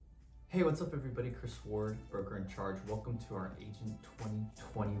Hey, what's up everybody? Chris Ward, broker in charge. Welcome to our Agent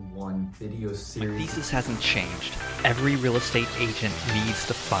 2021 video series. My thesis hasn't changed. Every real estate agent needs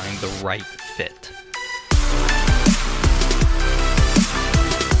to find the right fit.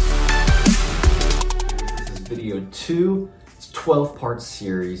 This is video 2. It's a 12-part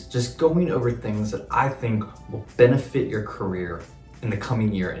series, just going over things that I think will benefit your career in the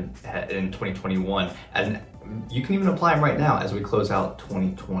coming year in 2021. And you can even apply them right now as we close out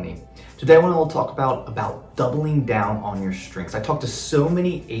 2020. Today I want to talk about doubling down on your strengths. I talk to so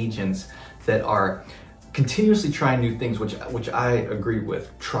many agents that are continuously trying new things, which I agree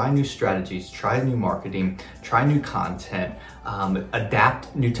with. Try new strategies, try new marketing, try new content,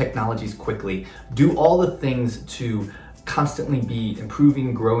 adapt new technologies quickly, do all the things to constantly be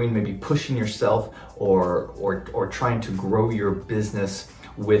improving, growing, maybe pushing yourself or trying to grow your business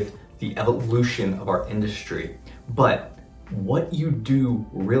with the evolution of our industry. But what you do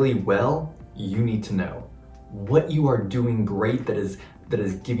really well, you need to know. What you are doing great that is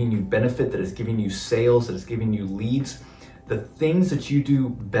giving you benefit, that is giving you sales, that is giving you leads, the things that you do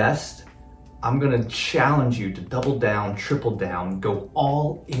best, I'm gonna challenge you to double down, triple down, go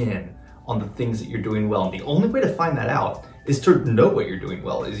all in on the things that you're doing well. And the only way to find that out is to know what you're doing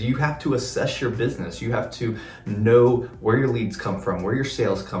well. Is you have to assess your business. You have to know where your leads come from, where your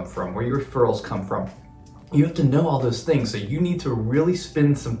sales come from, where your referrals come from. You have to know all those things. So you need to really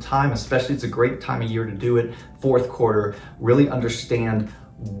spend some time, especially it's a great time of year to do it, fourth quarter, really understand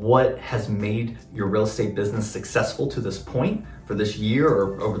what has made your real estate business successful to this point for this year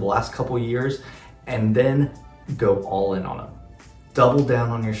or over the last couple of years, and then go all in on them. Double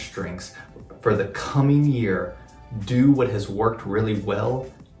down on your strengths. For the coming year, do what has worked really well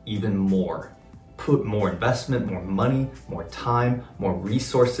even more. Put more investment, more money, more time, more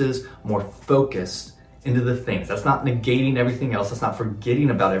resources, more focus into the things. That's not negating everything else. That's not forgetting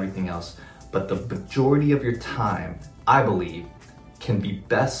about everything else. But the majority of your time, I believe, can be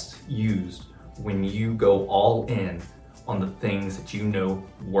best used when you go all in on the things that you know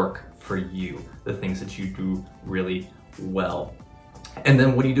work for you, the things that you do really well. And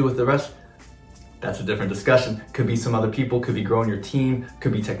then what do you do with the rest? That's a different discussion. Could be some other people, could be growing your team,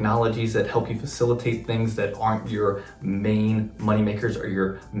 could be technologies that help you facilitate things that aren't your main moneymakers or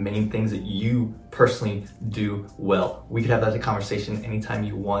your main things that you personally do well. We could have that conversation anytime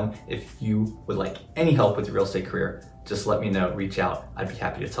you want. If you would like any help with your real estate career, just let me know, reach out. I'd be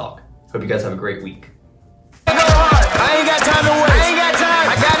happy to talk. Hope you guys have a great week. I ain't got time to wait. I ain't got time.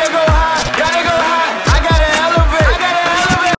 I gotta go high. Gotta go high.